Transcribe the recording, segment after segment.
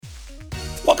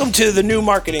Welcome to the New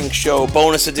Marketing Show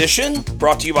bonus edition,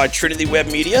 brought to you by Trinity Web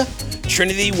Media,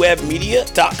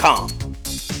 trinitywebmedia.com.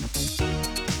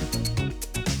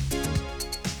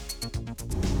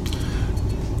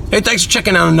 Hey, thanks for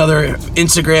checking out another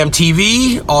Instagram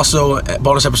TV, also a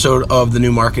bonus episode of the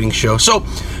New Marketing Show. So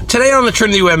today on the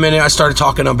Trinity Web Minute, I started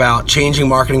talking about changing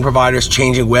marketing providers,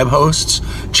 changing web hosts,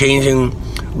 changing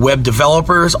web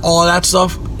developers, all of that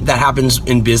stuff that happens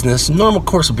in business, normal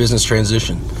course of business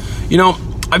transition. You know,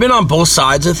 I've been on both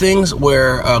sides of things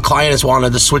where a client has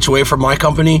wanted to switch away from my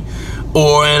company,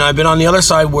 and I've been on the other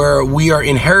side where we are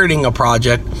inheriting a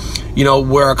project, you know,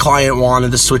 where a client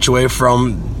wanted to switch away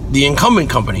from the incumbent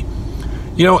company.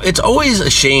 You know, it's always a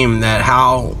shame that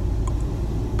how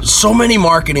so many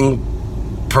marketing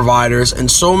providers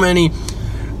and so many,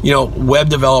 you know, web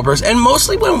developers, and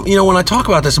mostly when I talk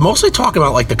about this, I'm mostly talking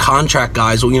about like the contract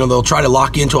guys, you know, they'll try to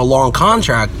lock you into a long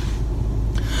contract,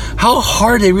 how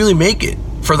hard they really make it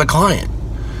for the client.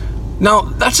 Now,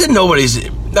 that's in nobody's,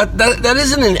 that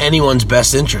isn't in anyone's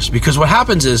best interest, because what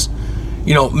happens is,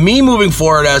 you know, me moving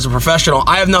forward as a professional,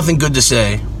 I have nothing good to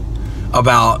say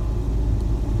about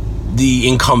the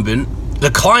incumbent.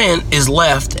 The client is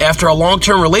left after a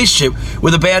long-term relationship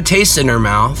with a bad taste in their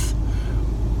mouth.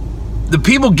 The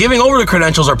people giving over the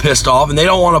credentials are pissed off and they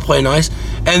don't want to play nice,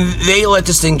 and they let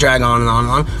this thing drag on and on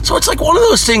and on. So it's like one of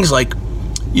those things, like,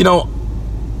 you know,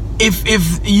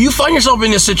 if you find yourself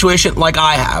in this situation like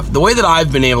I have, the way that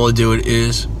I've been able to do it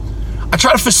is I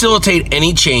try to facilitate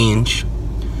any change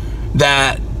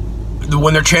that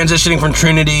when they're transitioning from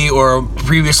Trinity or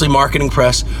previously Marketing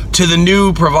Press to the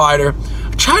new provider,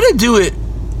 try to do it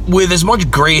with as much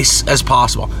grace as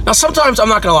possible. Now, sometimes, I'm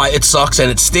not gonna lie, it sucks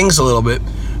and it stings a little bit,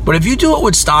 but if you do it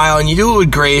with style and you do it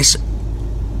with grace, at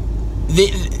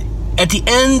the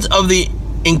end of the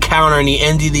encounter and the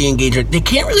end of the engagement, they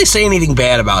can't really say anything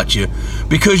bad about you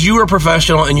because you are a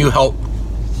professional and you help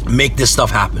make this stuff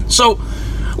happen. So,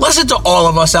 listen to all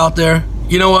of us out there.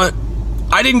 You know what?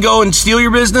 I didn't go and steal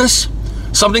your business.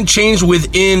 Something changed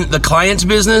within the client's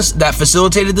business that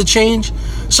facilitated the change.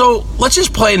 So let's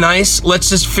just play nice. Let's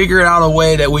just figure out a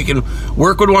way that we can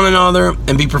work with one another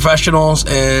and be professionals.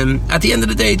 And at the end of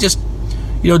the day, just,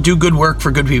 you know, do good work for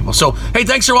good people. So, hey,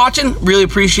 thanks for watching. Really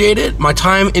appreciate it. My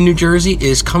time in New Jersey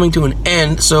is coming to an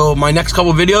end. So my next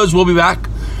couple videos will be back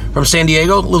from San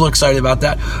Diego. A little excited about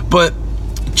that. But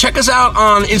check us out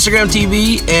on Instagram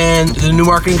TV and the New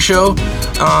Marketing Show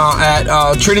at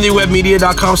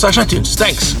trinitywebmedia.com/iTunes.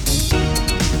 Thanks.